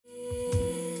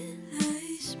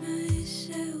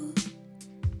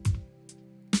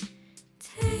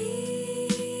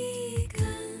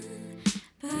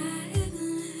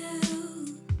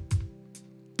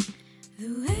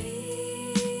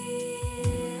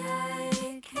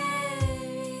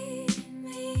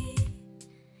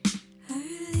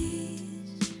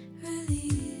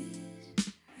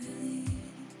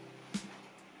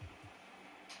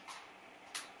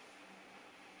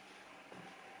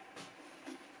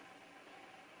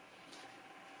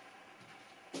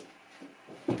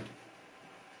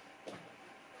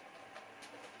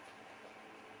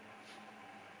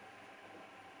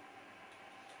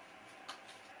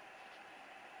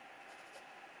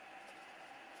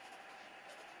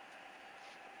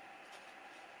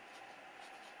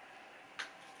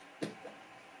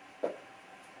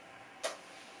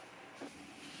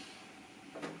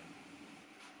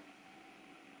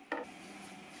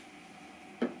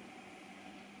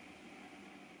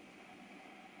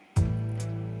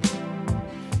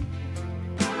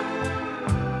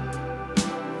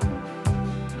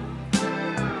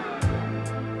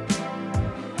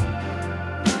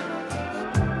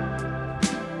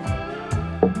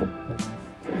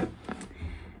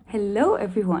Hello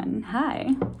everyone,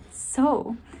 hi.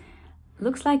 So,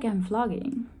 looks like I'm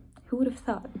vlogging. Who would have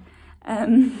thought?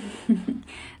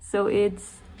 So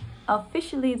it's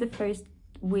officially the first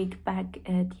week back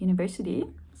at university.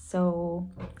 So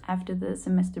after the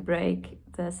semester break,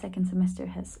 the second semester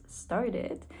has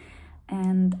started.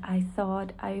 And I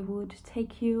thought I would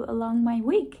take you along my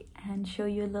week and show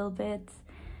you a little bit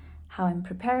how I'm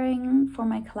preparing for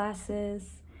my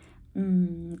classes,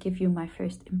 give you my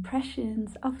first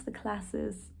impressions of the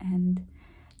classes, and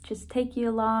just take you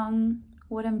along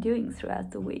what I'm doing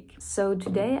throughout the week. So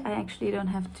today I actually don't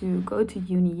have to go to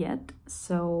uni yet,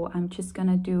 so I'm just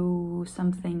gonna do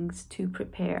some things to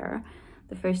prepare.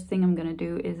 The first thing I'm gonna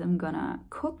do is I'm gonna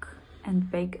cook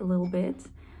and bake a little bit.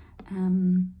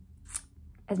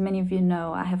 As many of you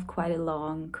know, I have quite a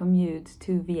long commute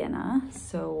to Vienna,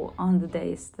 so on the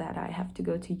days that I have to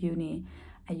go to uni,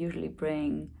 I usually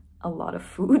bring a lot of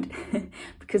food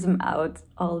because I'm out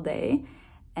all day.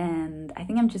 And I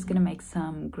think I'm just gonna make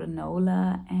some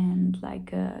granola and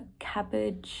like a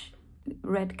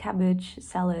red cabbage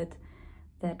salad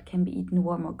that can be eaten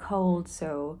warm or cold.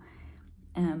 So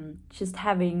just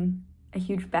having a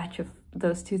huge batch of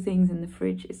those two things in the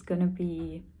fridge is gonna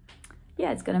be,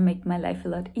 yeah, it's gonna make my life a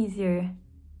lot easier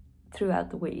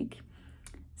throughout the week.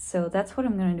 So that's what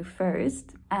I'm gonna do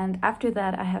first. And after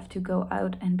that, I have to go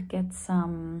out and get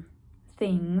some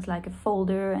things like a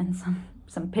folder and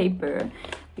some paper,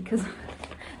 because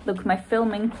look, my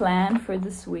filming plan for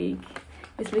this week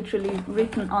is literally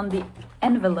written on the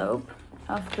envelope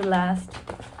of the last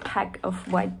pack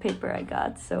of white paper I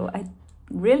got. So I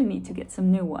really need to get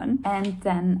some new one. And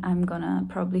then I'm gonna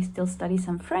probably still study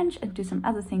some French and do some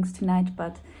other things tonight,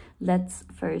 but let's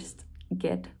first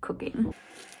get cooking.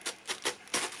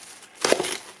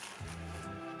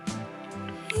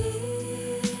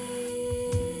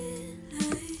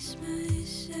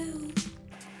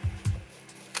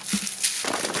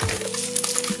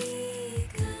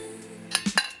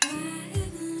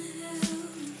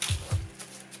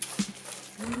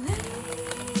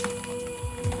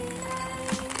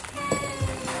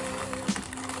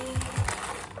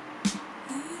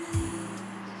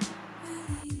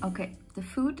 Okay, the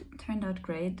food turned out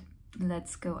great.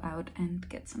 Let's go out and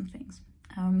get some things.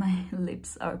 My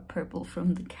lips are purple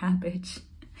from the cabbage,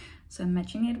 so I'm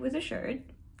matching it with a shirt,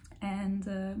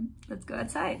 and let's go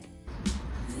outside.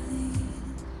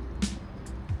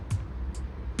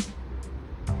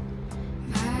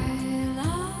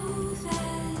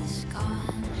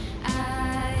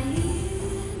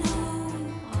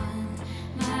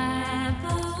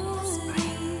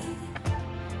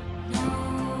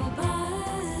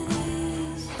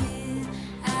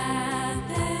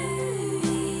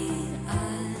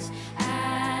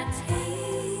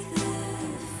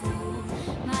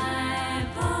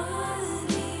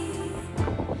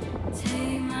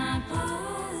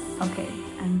 Okay,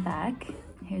 I'm back.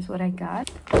 Here's what I got.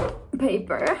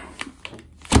 Paper,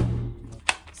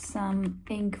 some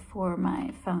ink for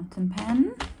my fountain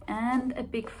pen, and a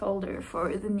big folder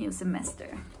for the new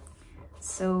semester.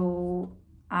 So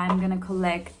I'm gonna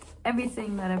collect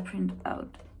everything that I print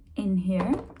out in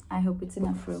here. I hope it's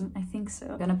enough room. I think so.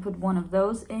 I'm gonna put one of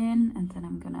those in, and then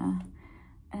I'm gonna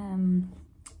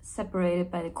separate it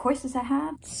by the courses I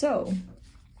have. So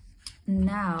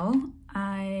now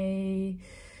I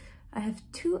have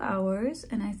 2 hours,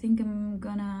 and I think I'm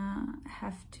gonna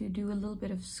have to do a little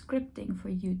bit of scripting for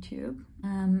YouTube.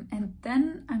 And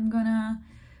then I'm gonna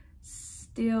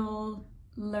still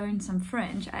learn some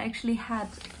French. I actually had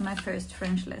my first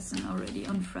French lesson already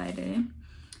on Friday.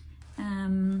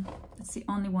 It's the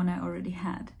only one I already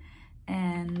had.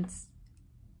 And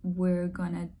we're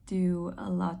gonna do a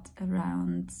lot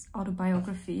around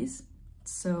autobiographies.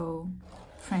 So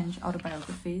French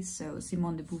autobiographies, so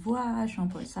Simone de Beauvoir,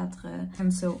 Jean-Paul Sartre,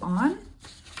 and so on.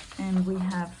 And we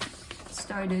have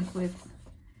started with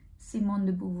Simone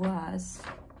de Beauvoir's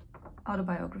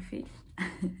autobiography.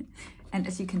 And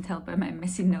as you can tell by my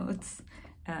messy notes,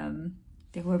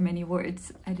 there were many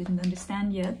words I didn't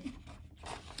understand yet.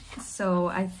 So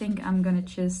I think I'm gonna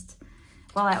just,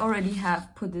 well, I already have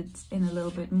put it in a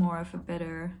little bit more of a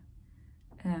better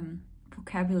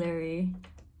vocabulary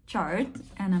chart,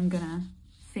 and I'm gonna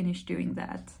finish doing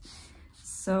that.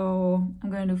 So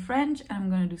I'm gonna do French and I'm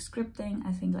gonna do scripting,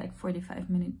 I think like 45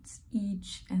 minutes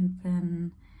each. And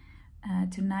then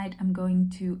tonight I'm going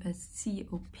to a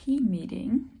COP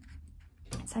meeting.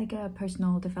 It's like a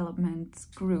personal development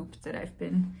group that I've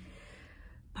been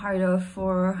part of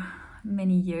for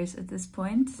many years at this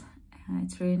point.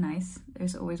 It's really nice.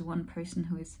 There's always one person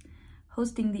who is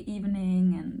hosting the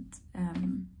evening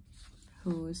and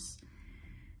who's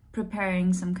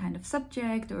preparing some kind of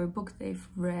subject or a book they've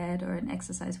read or an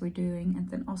exercise we're doing, and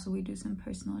then also we do some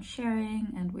personal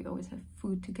sharing, and we always have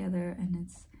food together, and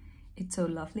it's so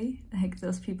lovely. Like,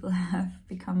 those people have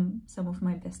become some of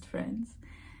my best friends.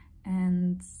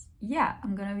 And yeah,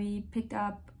 I'm gonna be picked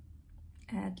up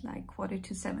at like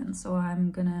 6:45, so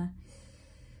I'm gonna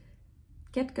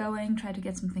get going, try to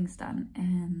get some things done,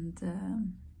 and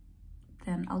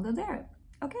then I'll go there.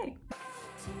 Okay.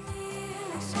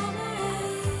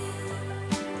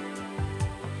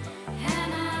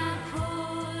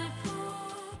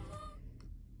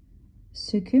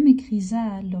 Ce que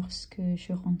m'écrisa lorsque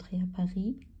je rentrai à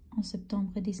Paris en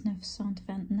septembre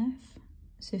 1929,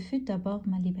 ce fut d'abord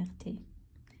ma liberté.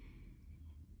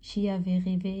 J'y avais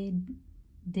rêvé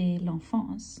dès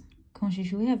l'enfance, quand j'ai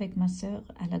joué avec ma sœur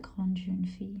à la grande jeune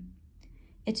fille.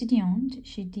 Étudiante,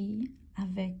 j'ai dit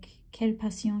avec quelle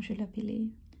passion je l'appelais.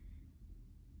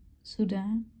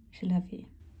 Soudain, je l'avais.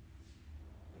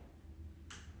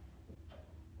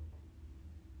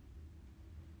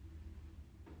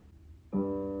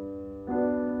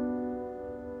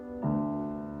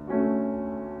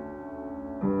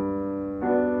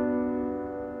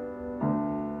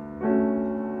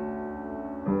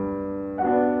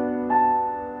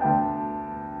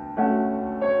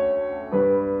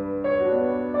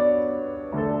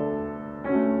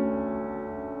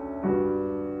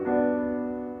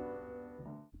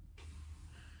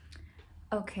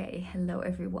 Okay, hello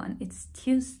everyone. It's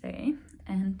Tuesday,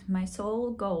 and my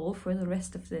sole goal for the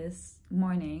rest of this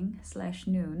morning /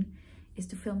 noon is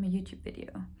to film a YouTube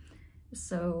video.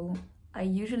 So I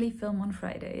usually film on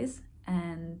Fridays,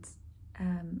 and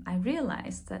I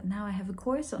realized that now I have a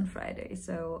course on Friday,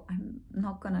 so I'm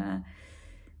not gonna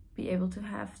be able to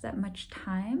have that much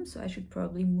time, so I should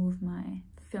probably move my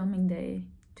filming day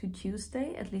to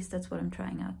Tuesday. At least that's what I'm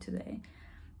trying out today.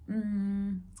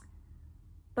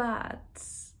 But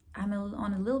I'm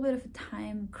on a little bit of a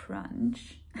time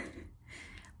crunch,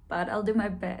 but I'll do my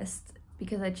best,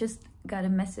 because I just got a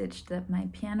message that my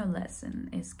piano lesson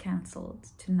is cancelled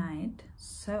tonight,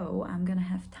 so I'm gonna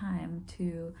have time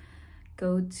to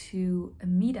go to a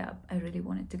meetup I really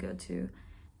wanted to go to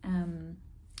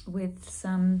with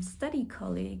some study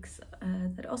colleagues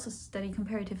that also study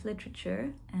comparative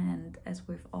literature, and as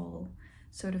we've all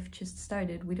sort of just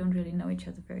started, we don't really know each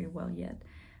other very well yet.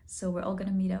 So we're all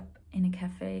gonna meet up in a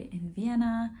cafe in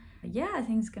Vienna. Yeah, I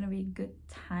think it's gonna be a good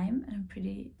time, and I'm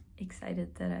pretty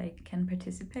excited that I can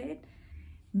participate.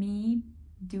 Me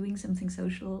doing something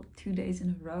social 2 days in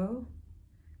a row,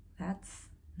 that's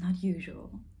not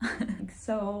usual.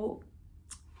 So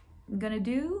I'm gonna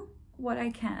do what I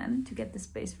can to get the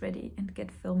space ready and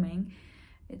get filming.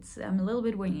 I'm a little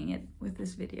bit winging it with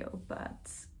this video,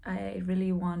 but I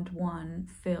really want one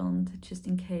filmed just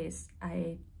in case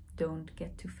I don't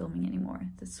get to filming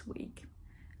anymore this week.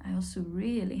 I also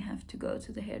really have to go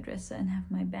to the hairdresser and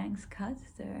have my bangs cut.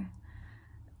 They're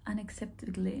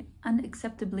unacceptably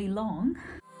long.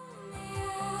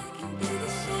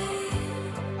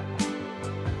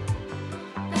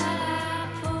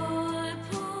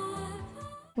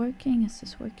 Working, is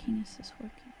this working? Is this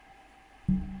working?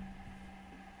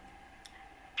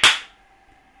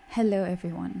 Hello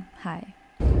everyone, hi.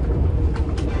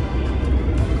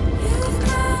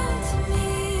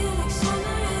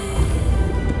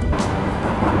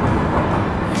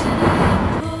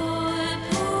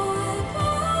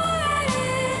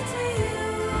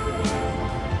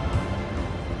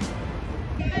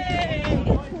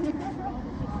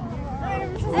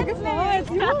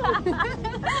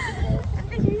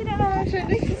 Schön,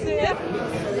 dich zu sehen.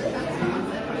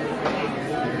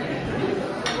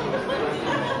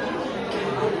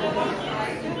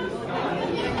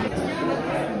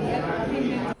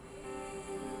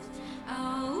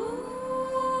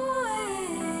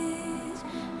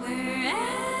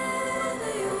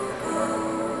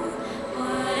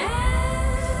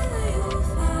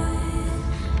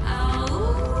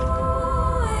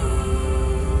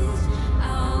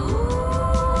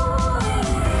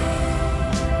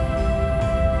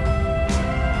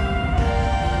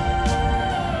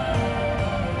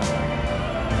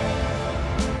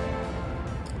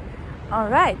 All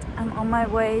right, I'm on my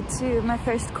way to my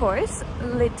first course,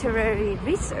 literary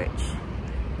research.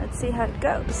 Let's see how it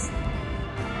goes.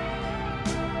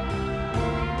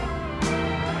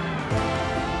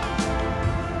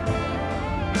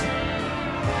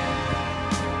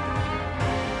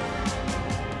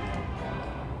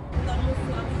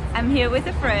 I'm here with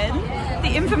a friend, the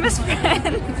infamous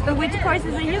friend. So which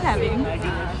courses are you having?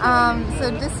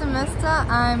 So this semester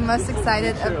I'm most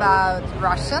excited about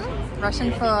Russian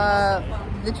for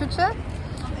literature,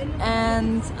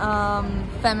 and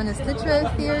feminist literary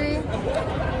theory,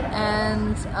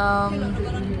 and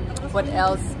what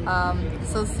else?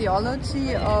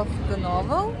 Sociology of the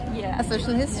novel, a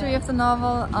social history of the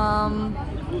novel.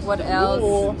 What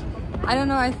else? I don't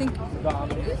know, I think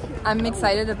I'm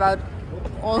excited about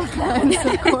all kinds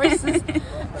of courses,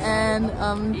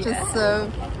 and just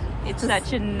so it's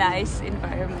such a nice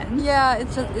environment. Yeah,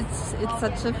 it's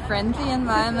such a friendly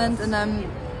environment, and I'm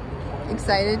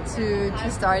excited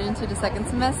to start into the second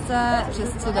semester,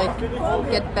 just to like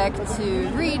get back to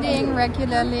reading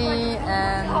regularly,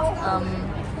 and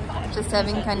just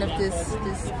having kind of this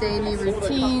daily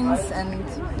routines, and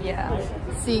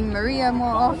seeing Maria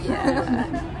more often.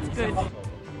 Yeah, it's good.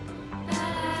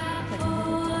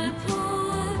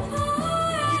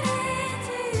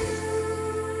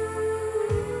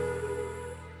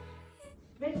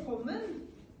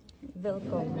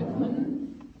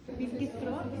 Velkommen. Hvilket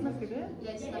språk snakker du?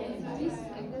 Jeg snakker tysk,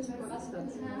 engelsk og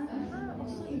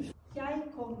islandsk. Jeg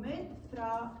kommer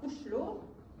fra Oslo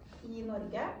i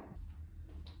Norge.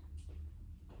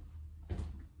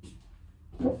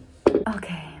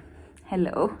 Okay,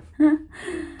 hello.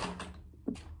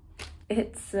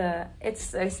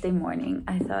 It's Thursday morning.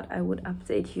 I thought I would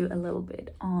update you a little bit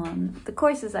on the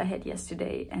courses I had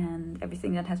yesterday and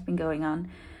everything that has been going on.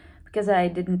 Because I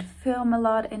didn't film a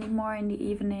lot anymore in the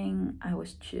evening, I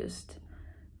was just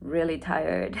really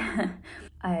tired.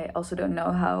 I also don't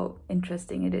know how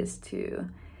interesting it is to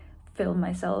film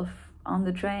myself on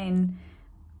the train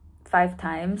 5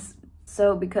 times.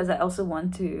 So because I also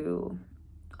want to,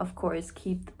 of course,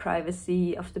 keep the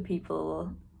privacy of the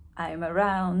people I'm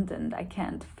around, and I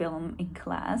can't film in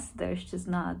class, there's just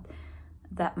not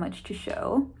that much to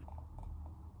show.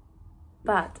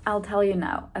 But I'll tell you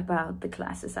now about the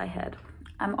classes I had.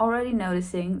 I'm already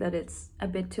noticing that it's a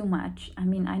bit too much. I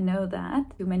mean, I know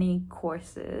that. Too many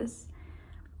courses.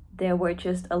 There were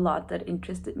just a lot that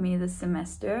interested me this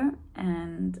semester,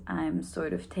 and I'm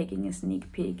sort of taking a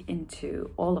sneak peek into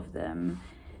all of them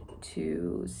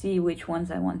to see which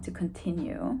ones I want to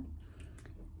continue.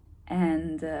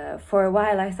 And for a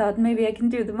while I thought maybe I can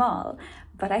do them all,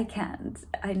 but I can't.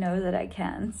 I know that I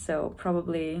can't, so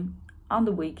probably on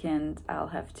the weekend, I'll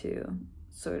have to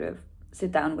sort of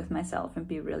sit down with myself and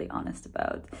be really honest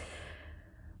about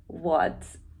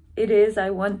what it is I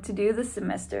want to do this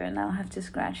semester, and I'll have to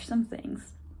scratch some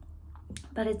things.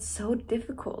 But it's so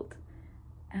difficult.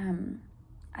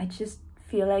 I just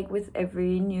feel like with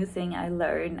every new thing I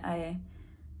learn, I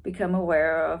become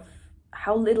aware of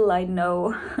how little I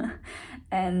know,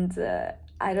 and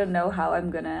I don't know how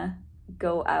I'm gonna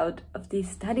go out of these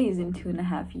studies in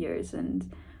 2.5 years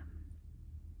and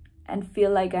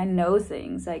feel like I know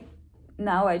things. Like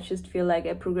now I just feel like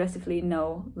I progressively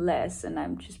know less, and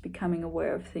I'm just becoming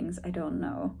aware of things I don't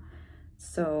know.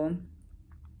 So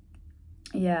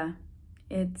yeah,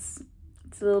 it's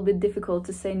a little bit difficult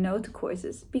to say no to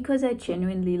courses because I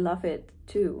genuinely love it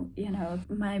too, you know.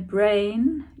 My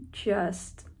brain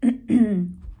just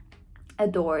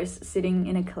adores sitting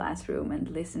in a classroom and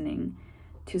listening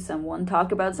to someone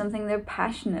talk about something they're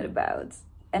passionate about.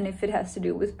 And if it has to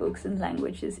do with books and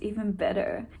languages, even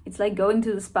better. It's like going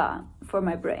to the spa for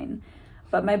my brain,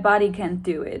 but my body can't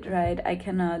do it, right? I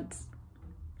cannot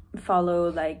follow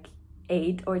like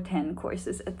 8 or 10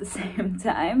 courses at the same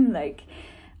time. Like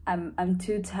I'm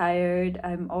too tired.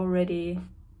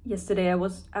 Yesterday I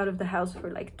was out of the house for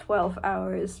like 12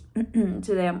 hours.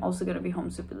 Today I'm also gonna be home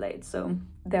super late. So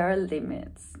there are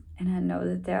limits, and I know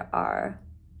that there are.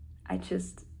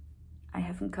 I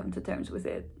haven't come to terms with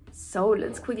it. So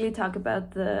let's quickly talk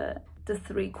about the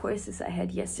 3 courses I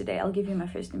had yesterday. I'll give you my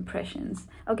first impressions.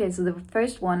 Okay, so the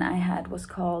first one I had was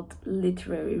called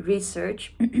Literary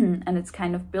Research, and it's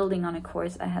kind of building on a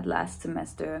course I had last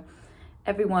semester.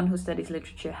 Everyone who studies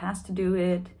literature has to do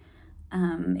it.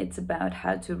 It's about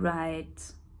how to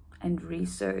write and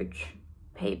research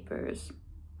papers,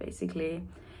 basically.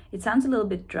 It sounds a little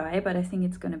bit dry, but I think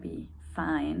it's gonna be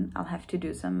fine. I'll have to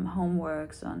do some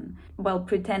homeworks on, well,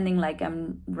 pretending like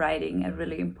I'm writing a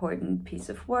really important piece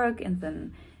of work and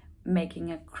then making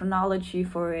a chronology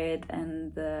for it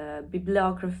and the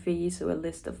bibliography, so a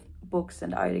list of books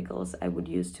and articles I would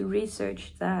use to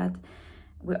research that.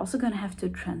 We're also gonna have to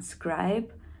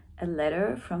transcribe a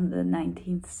letter from the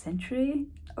 19th century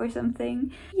or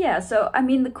something. Yeah, so I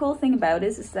mean, the cool thing about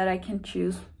this is that I can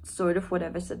choose sort of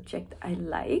whatever subject I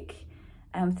like.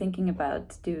 I'm thinking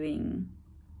about doing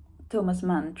Thomas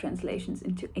Mann translations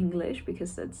into English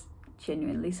because that's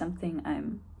genuinely something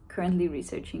I'm currently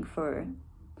researching for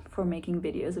making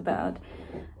videos about,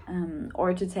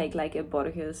 or to take like a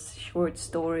Borges short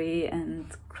story and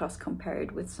cross-compare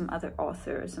it with some other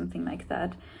author or something like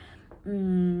that.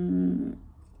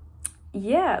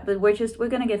 yeah, but we're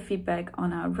gonna get feedback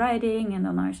on our writing and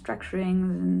on our structuring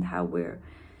and how we're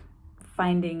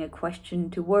finding a question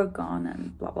to work on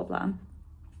and blah blah blah.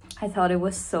 I thought it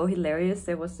was so hilarious.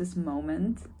 There was this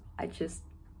moment,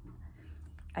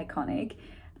 iconic.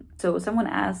 So someone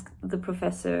asked the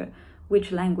professor,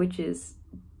 which languages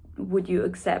would you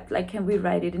accept? Like, can we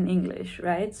write it in English,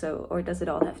 right? So, or does it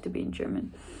all have to be in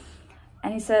German?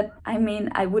 And he said, I mean,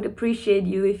 I would appreciate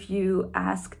you if you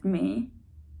asked me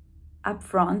up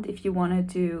front if you want to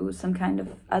do some kind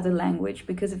of other language,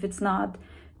 because if it's not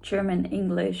German,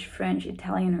 English, French,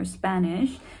 Italian, or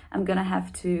Spanish, I'm gonna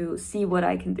have to see what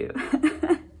I can do.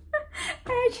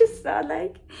 I just thought,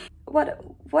 like,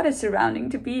 what a surrounding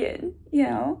to be in, you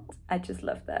know? I just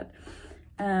love that.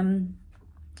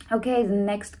 Okay, the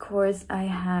next course I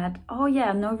had, oh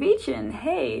yeah, Norwegian.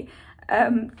 Hey,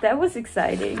 that was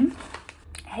exciting.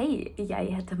 Hei,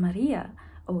 jeg heter Maria,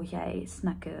 og jeg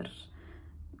snakker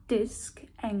tysk,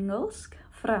 engelsk,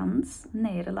 fransk,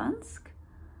 nederlandsk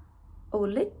og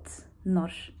litt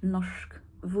norsk.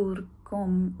 Hvor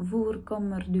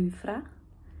kommer du fra?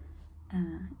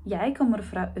 Jeg kommer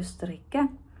fra Østerrike.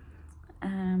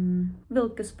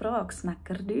 Hvilke språk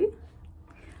snakker du?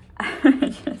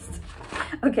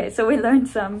 Okay, so we learned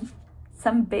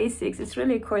some basics. It's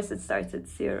really a course that starts at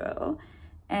 0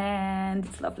 and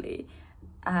it's lovely.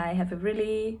 I have a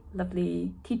really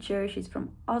lovely teacher. She's from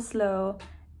Oslo,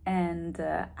 and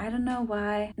I don't know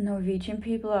why Norwegian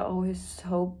people are always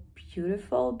so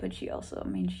beautiful, but she also, I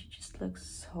mean, she just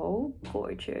looks so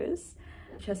gorgeous.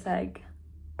 Just like,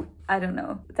 I don't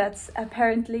know, that's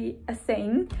apparently a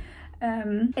thing.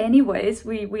 Anyways,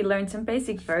 we learned some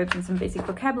basic verbs and some basic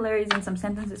vocabularies and some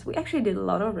sentences. We actually did a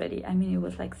lot already. I mean, it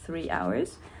was like 3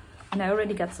 hours, and I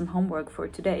already got some homework for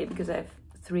today because I have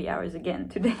 3 hours again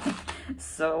today.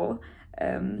 So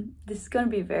this is gonna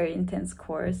be a very intense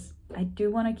course. I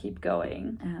do want to keep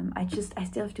going. I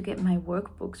still have to get my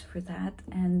workbooks for that,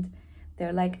 and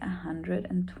they're like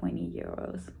 120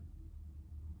 euros.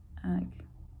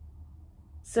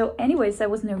 So anyways, that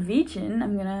was Norwegian.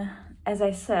 I'm gonna, as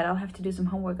I said, I'll have to do some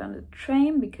homework on the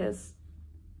train because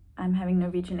I'm having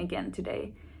Norwegian again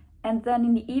today. And then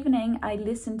in the evening, I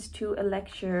listened to a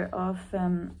lecture of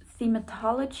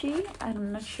thematology.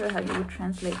 I'm not sure how you would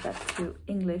translate that to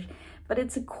English, but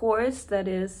it's a course that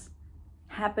is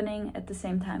happening at the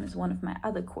same time as one of my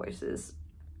other courses.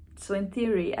 So in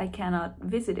theory, I cannot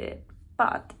visit it,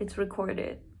 but it's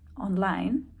recorded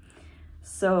online.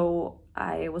 So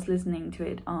I was listening to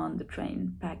it on the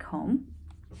train back home.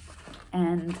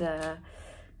 And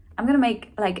I'm gonna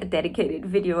make like a dedicated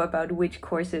video about which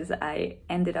courses I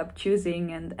ended up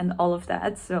choosing and all of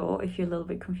that. So if you're a little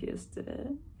bit confused,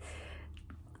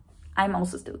 I'm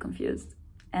also still confused,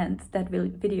 and that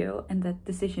video and that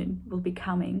decision will be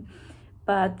coming.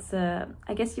 But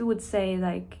I guess you would say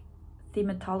like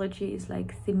thematology is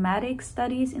like thematic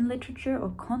studies in literature or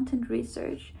content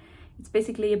research. It's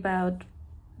basically about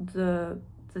the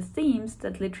themes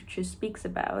that literature speaks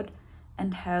about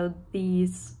and how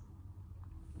these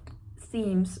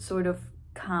themes sort of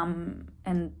come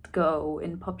and go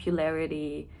in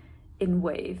popularity in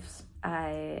waves.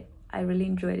 I really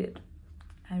enjoyed it.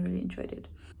 I really enjoyed it.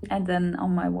 And then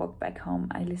on my walk back home,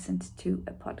 I listened to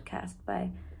a podcast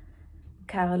by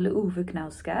Karl Ove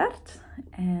Knausgaard,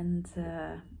 and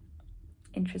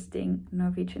interesting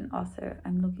Norwegian author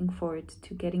I'm looking forward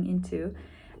to getting into.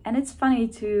 And it's funny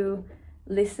to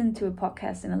listen to a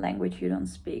podcast in a language you don't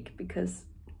speak, because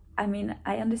I mean,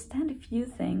 I understand a few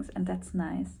things and that's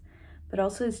nice, but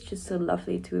also it's just so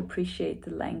lovely to appreciate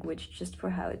the language just for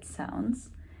how it sounds.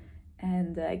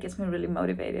 And it gets me really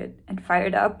motivated and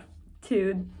fired up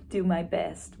to do my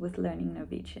best with learning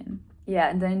Norwegian. Yeah,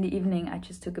 and then in the evening I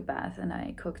just took a bath and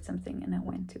I cooked something and I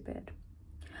went to bed.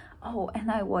 Oh,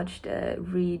 and I watched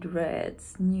Reed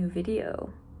Red's new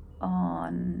video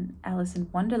on Alice in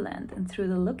Wonderland and Through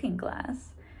the Looking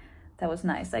Glass. That was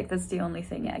nice. Like, that's the only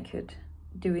thing I could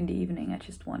do in the evening. I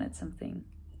just wanted something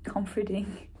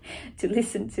comforting to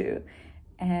listen to.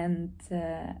 And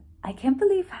I can't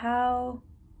believe how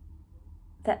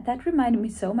that reminded me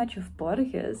so much of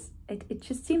Borges. It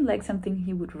just seemed like something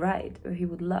he would write or he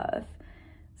would love.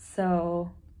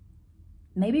 So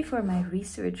maybe for my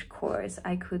research course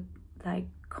I could like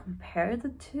compare the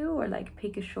two, or like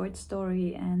pick a short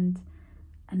story and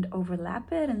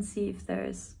overlap it and see if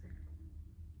there's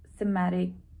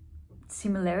thematic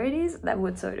similarities that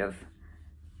would sort of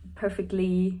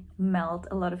perfectly melt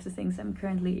a lot of the things I'm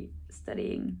currently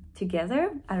studying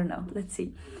together. I don't know, let's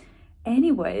see.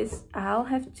 Anyways, I'll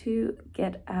have to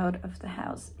get out of the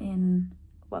house in,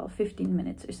 well, 15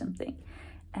 minutes or something.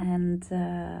 And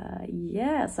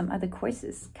yeah, some other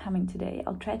courses coming today.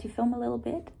 I'll try to film a little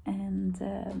bit, and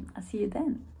I'll see you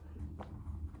then.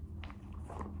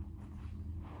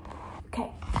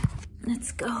 Okay,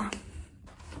 let's go.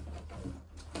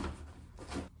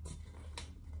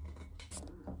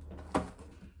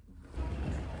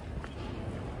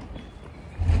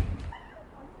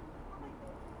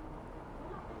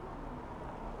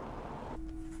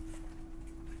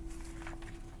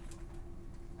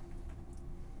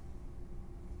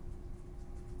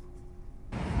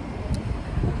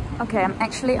 Okay, I'm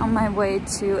actually on my way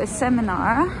to a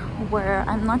seminar where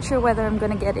I'm not sure whether I'm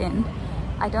gonna get in.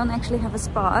 I don't actually have a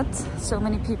spot, so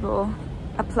many people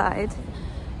applied.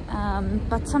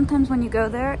 But sometimes when you go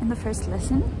there in the first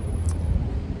lesson,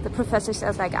 the professor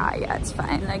says like, ah, yeah, it's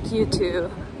fine, like you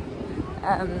two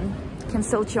can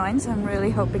still join, so I'm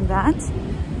really hoping that.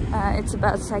 It's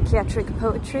about psychiatric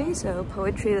poetry, so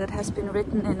poetry that has been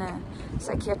written in a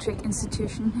psychiatric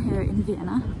institution here in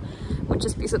Vienna, which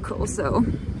is be so cool, so.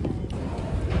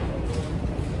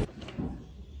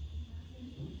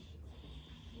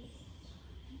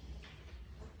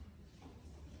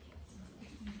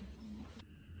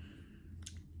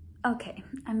 Okay,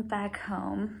 I'm back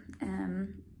home.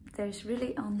 There's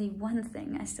really only one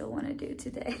thing I still want to do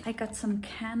today. I got some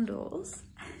candles.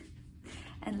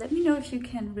 And let me know if you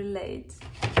can relate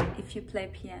if you play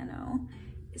piano.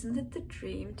 Isn't it the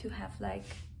dream to have like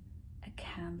a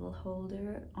candle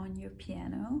holder on your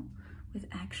piano with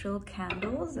actual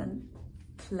candles and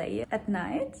play it at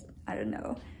night? I don't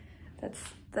know.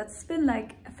 That's been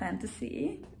like a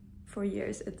fantasy for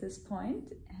years at this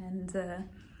point. And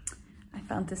I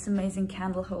found this amazing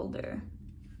candle holder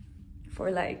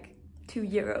for like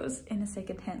 €2 in a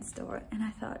secondhand store. And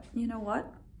I thought, you know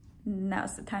what?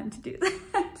 Now's the time to do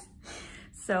that.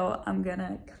 So I'm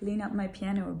gonna clean up my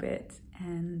piano a bit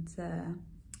and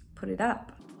put it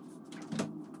up.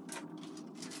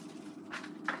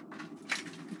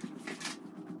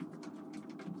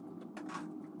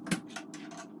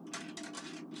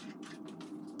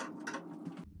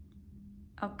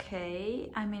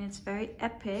 Okay, I mean, it's very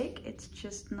epic, it's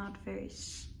just not very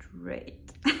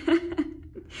straight.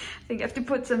 I think I have to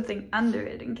put something under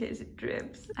it in case it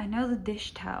drips. I know the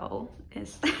dish towel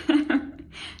is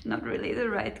not really the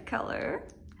right color.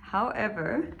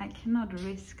 However, I cannot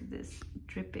risk this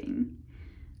dripping.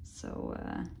 So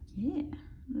yeah,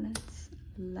 let's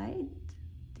light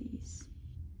these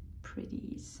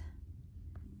pretties.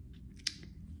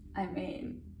 I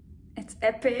mean, it's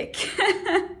epic.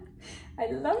 I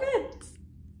love it.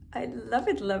 I love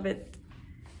it, love it.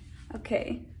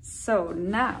 Okay, so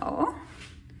now,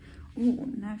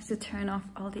 now I have to turn off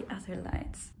all the other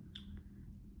lights.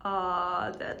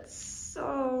 Oh, that's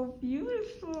so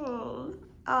beautiful.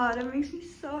 Oh, that makes me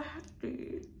so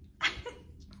happy.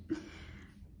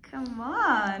 Come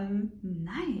on,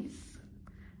 nice.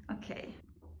 Okay.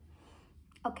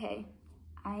 Okay,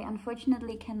 I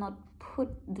unfortunately cannot put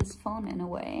this phone in a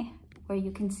way where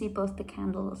you can see both the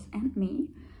candles and me,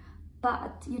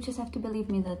 but you just have to believe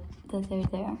me that they're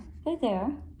there. They're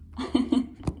there.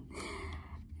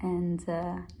 And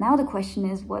now the question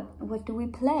is, what do we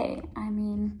play? I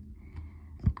mean,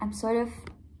 I'm sort of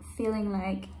feeling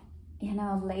like, you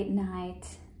know, late night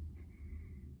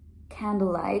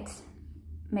candlelight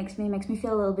makes me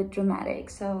feel a little bit dramatic.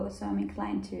 So I'm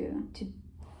inclined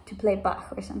to play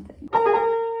Bach or something.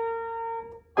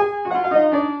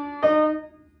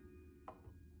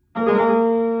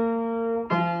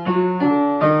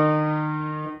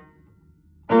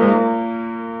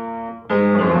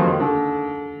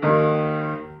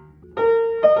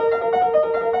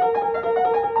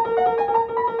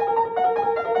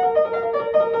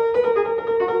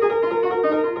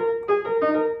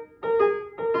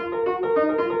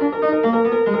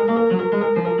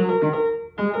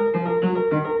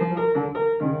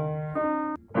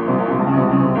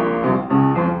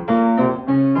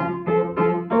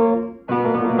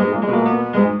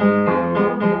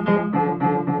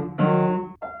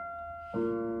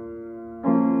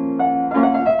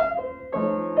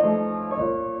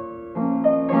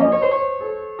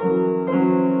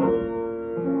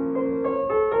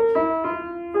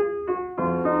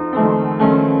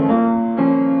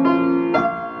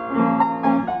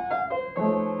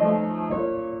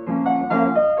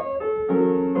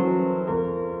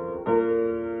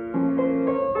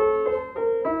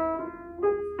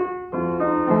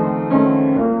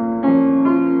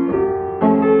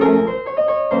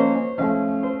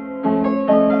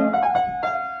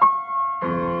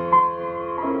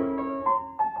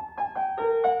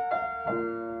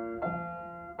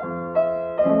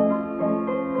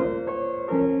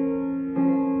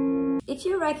 if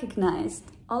you recognized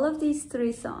all of these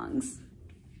 3 songs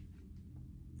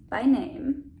by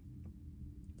name,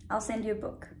 I'll send you a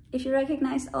book. If you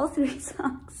recognize all 3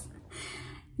 songs,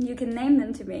 you can name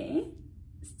them to me,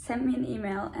 send me an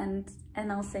email, and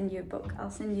I'll send you a book.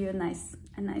 I'll send you a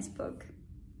nice book.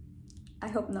 I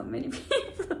hope not many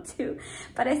people do,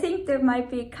 but I think there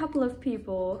might be a couple of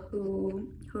people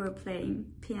who are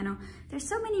playing piano. There's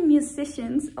so many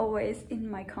musicians always in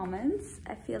my comments.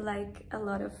 I feel like a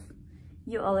lot of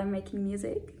you all are making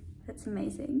music. That's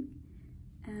amazing.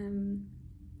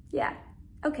 Yeah,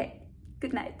 okay,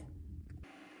 good night.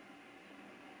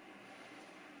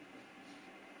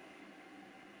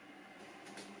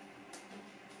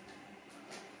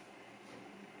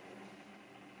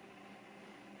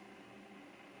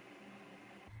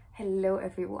 Hello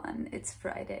everyone, it's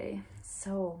Friday.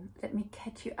 So let me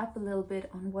catch you up a little bit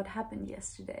on what happened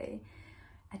yesterday.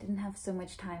 I didn't have so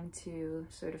much time to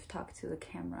sort of talk to the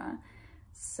camera.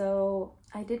 So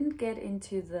I didn't get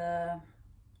into the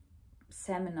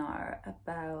seminar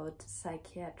about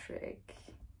psychiatric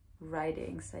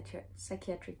writing,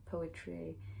 psychiatric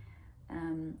poetry.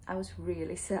 I was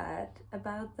really sad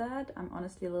about that. I'm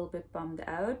honestly a little bit bummed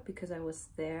out because I was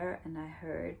there and I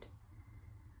heard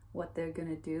what they're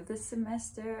gonna do this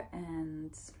semester,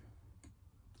 and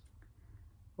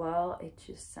well, it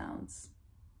just sounds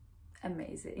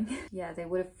amazing. Yeah, they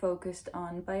would have focused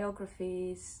on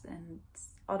biographies and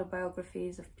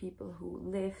autobiographies of people who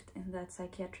lived in that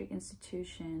psychiatric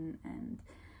institution and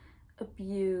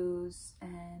abuse,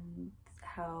 and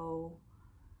how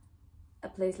a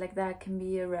place like that can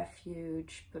be a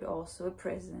refuge but also a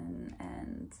prison.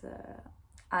 And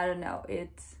I don't know,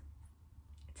 it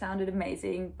sounded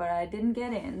amazing, but I didn't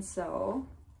get in, so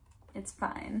it's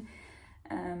fine.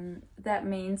 That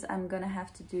means I'm gonna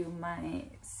have to do my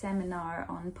seminar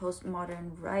on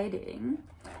postmodern writing,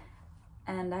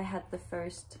 and I had the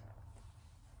first,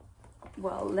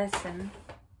 well, lesson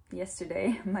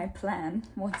yesterday, my plan,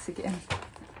 once again.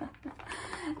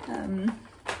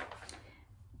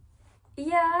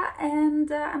 Yeah,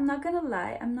 and I'm not gonna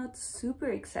lie, I'm not super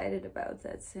excited about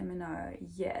that seminar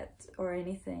yet or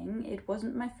anything. It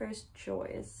wasn't my first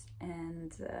choice,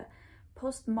 and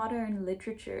postmodern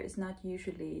literature is not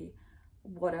usually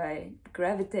what I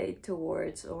gravitate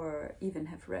towards or even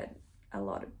have read a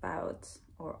lot about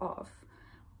or of.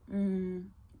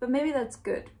 But maybe that's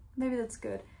good. Maybe that's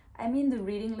good. I mean, the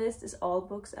reading list is all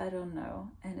books I don't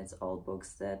know, and it's all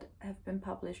books that have been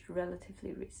published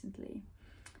relatively recently.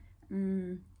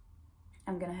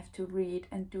 I'm gonna have to read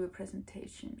and do a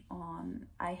presentation on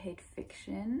I Hate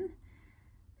Fiction.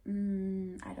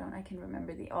 I can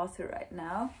remember the author right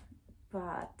now,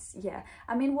 but yeah,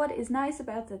 I mean, what is nice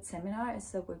about that seminar is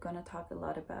that we're gonna talk a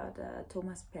lot about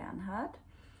Thomas Bernhard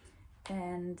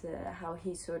and how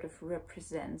he sort of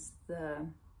represents the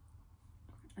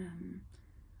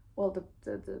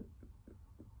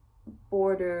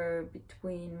border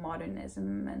between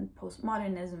modernism and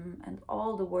postmodernism, and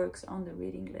all the works on the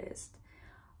reading list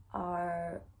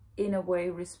are in a way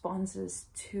responses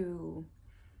to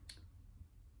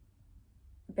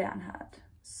Bernhard.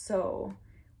 So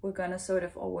we're gonna sort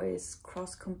of always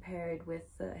cross-compare it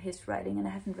with his writing, and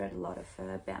I haven't read a lot of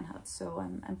Bernhard, so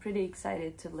I'm pretty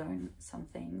excited to learn some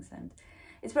things, and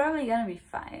it's probably gonna be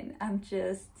fine. I'm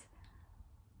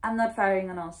not firing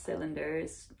on all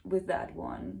cylinders with that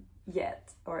one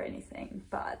yet or anything,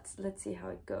 but let's see how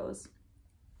it goes.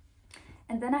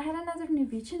 And then I had another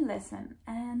Norwegian lesson,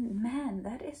 and man,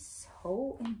 that is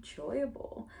so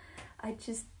enjoyable.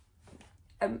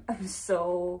 I'm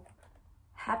so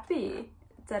happy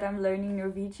that I'm learning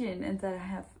Norwegian and that I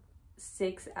have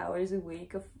 6 hours a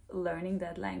week of learning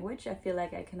that language. I feel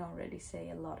like I can already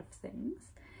say a lot of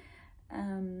things.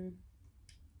 And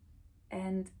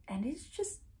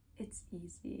it's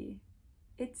easy.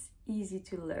 It's easy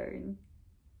to learn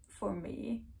for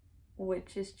me,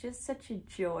 which is just such a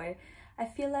joy. I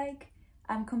feel like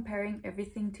I'm comparing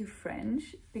everything to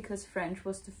French because French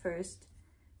was the first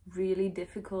really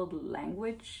difficult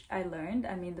language I learned.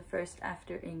 I mean, the first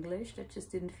after English that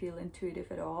just didn't feel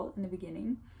intuitive at all in the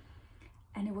beginning.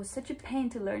 And it was such a pain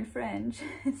to learn French.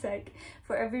 It's like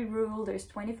for every rule there's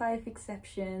 25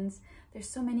 exceptions. There's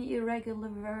so many irregular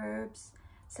verbs,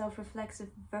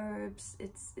 self-reflexive verbs.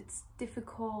 It's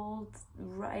difficult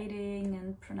writing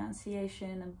and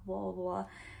pronunciation and blah blah.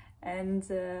 And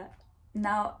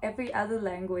now every other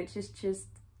language is just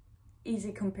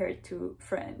easy compared to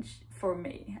French for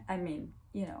me. I mean,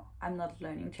 you know, I'm not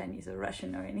learning Chinese or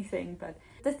Russian or anything, but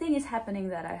the thing is happening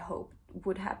that I hoped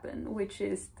would happen, which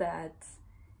is that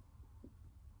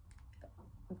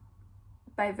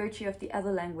by virtue of the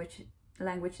other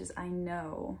languages I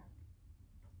know,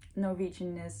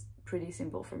 Norwegian is pretty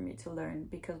simple for me to learn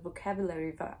because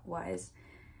vocabulary-wise,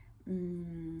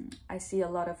 I see a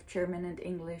lot of German and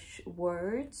English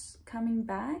words coming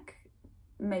back,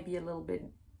 maybe a little bit,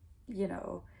 you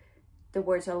know, the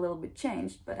words are a little bit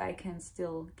changed, but I can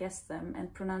still guess them.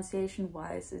 And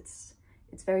pronunciation-wise, it's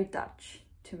very Dutch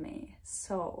to me.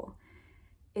 So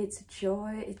it's a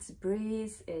joy, it's a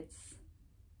breeze,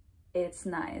 it's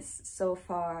nice. So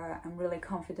far, I'm really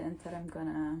confident that I'm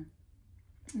gonna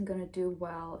do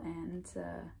well, and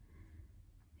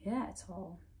yeah, it's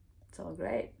all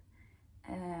great.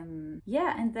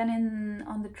 Yeah, and then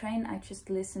on the train I just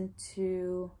listened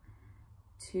to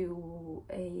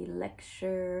a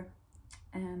lecture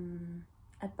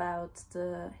about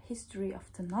the history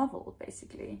of the novel,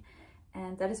 basically,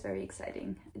 and that is very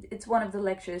exciting. It's one of the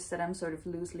lectures that I'm sort of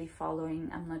loosely following.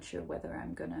 I'm not sure whether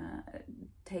I'm gonna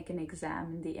take an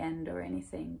exam in the end or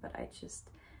anything, but I just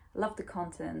love the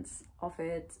contents of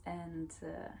it, and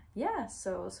yeah,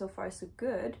 so far so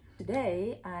good.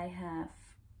 Today I have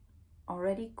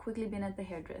already quickly been at the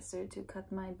hairdresser to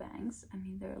cut my bangs. I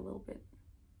mean, they're a little bit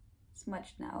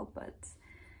smudged now, but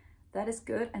that is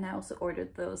good. And I also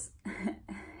ordered those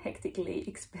hectically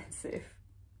expensive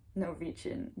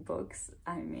Norwegian books.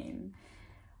 I mean,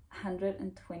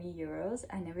 120 euros.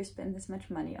 I never spend this much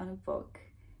money on a book.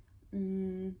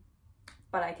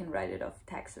 But I can write it off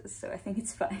taxes, so I think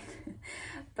it's fine.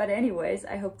 But anyways,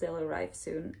 I hope they'll arrive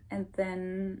soon. And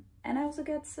I also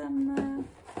got some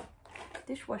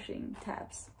dishwashing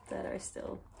tabs that are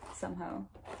still somehow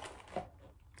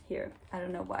here. I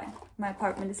don't know why. My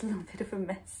apartment is a little bit of a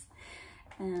mess.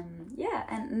 Yeah,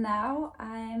 and now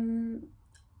I'm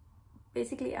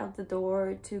basically out the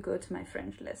door to go to my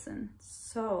French lesson.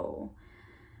 So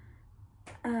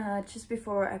just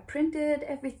before I printed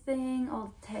everything,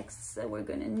 all the texts that we're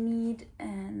gonna need,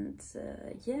 and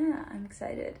yeah, I'm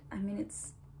excited. I mean,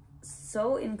 it's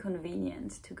so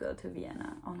inconvenient to go to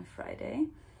Vienna on a Friday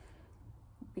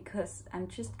because I'm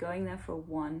just going there for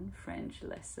one French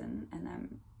lesson and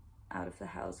I'm out of the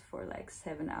house for like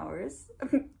 7 hours,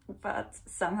 but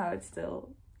somehow it's still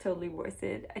totally worth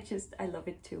it. I love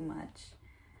it too much.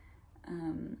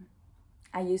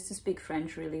 I used to speak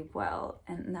French really well,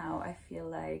 and now I feel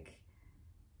like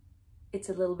it's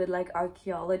a little bit like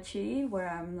archaeology, where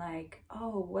I'm like,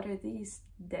 oh, what are these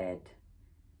dead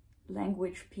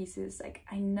language pieces? Like,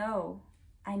 I know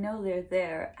they're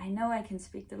there. I know I can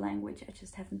speak the language. I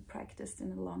just haven't practiced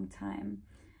in a long time.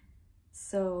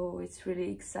 So it's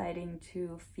really exciting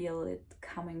to feel it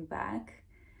coming back.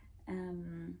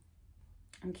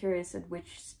 I'm curious at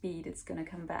which speed it's gonna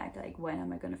come back, like when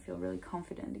am I gonna feel really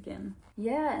confident again.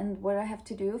 Yeah, and what I have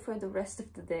to do for the rest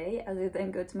of the day, other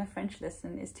than go to my French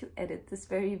lesson, is to edit this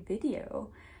very video.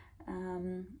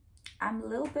 I'm a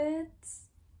little bit,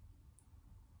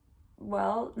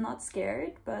 well, not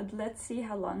scared, but let's see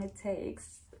how long it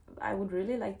takes. I would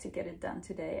really like to get it done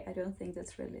today. I don't think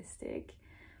that's realistic,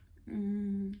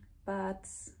 but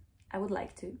I would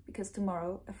like to, because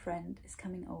tomorrow a friend is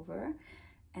coming over,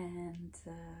 and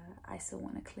I still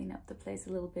want to clean up the place a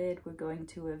little bit. We're going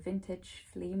to a vintage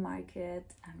flea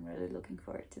market. I'm really looking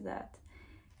forward to that,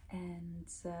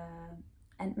 and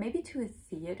maybe to a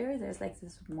theater. There's like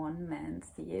this one-man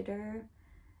theater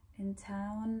in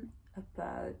town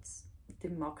about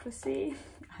democracy.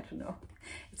 I don't know.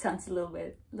 It sounds a little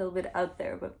bit out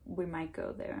there, but we might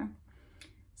go there.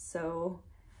 So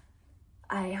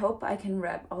I hope I can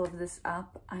wrap all of this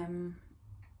up.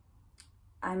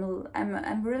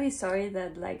 I'm really sorry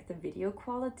that like the video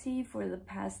quality for the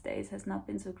past days has not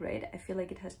been so great. I feel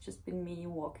like it has just been me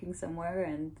walking somewhere,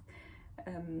 and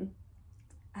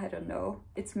I don't know,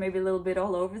 it's maybe a little bit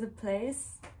all over the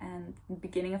place. And the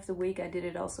beginning of the week I did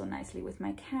it also nicely with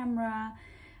my camera.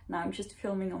 Now I'm just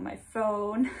filming on my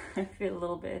phone. I feel a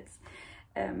little bit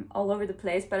all over the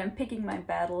place, but I'm picking my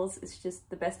battles. It's just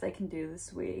the best I can do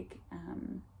this week,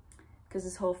 because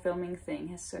this whole filming thing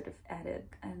has sort of added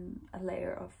a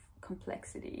layer of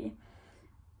complexity.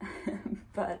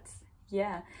 But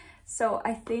yeah, so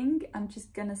I think I'm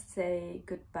just gonna say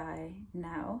goodbye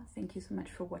now. Thank you so much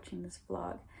for watching this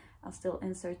vlog. I'll still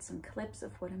insert some clips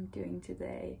of what I'm doing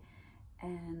today,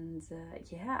 and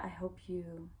yeah, I hope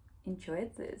you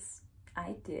enjoyed this.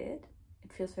 I did.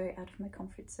 It feels very out of my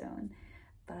comfort zone,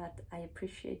 but I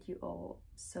appreciate you all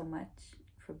so much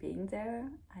for being there.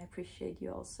 I appreciate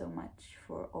you all so much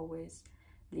for always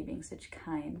leaving such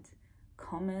kind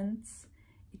comments.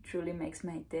 It truly makes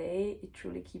my day. It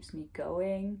truly keeps me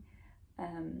going.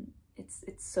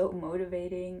 It's so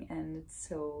motivating, and it's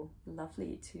so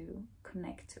lovely to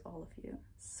connect to all of you.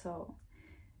 So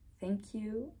thank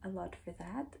you a lot for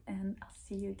that, and I'll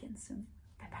see you again soon.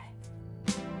 Bye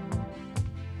bye.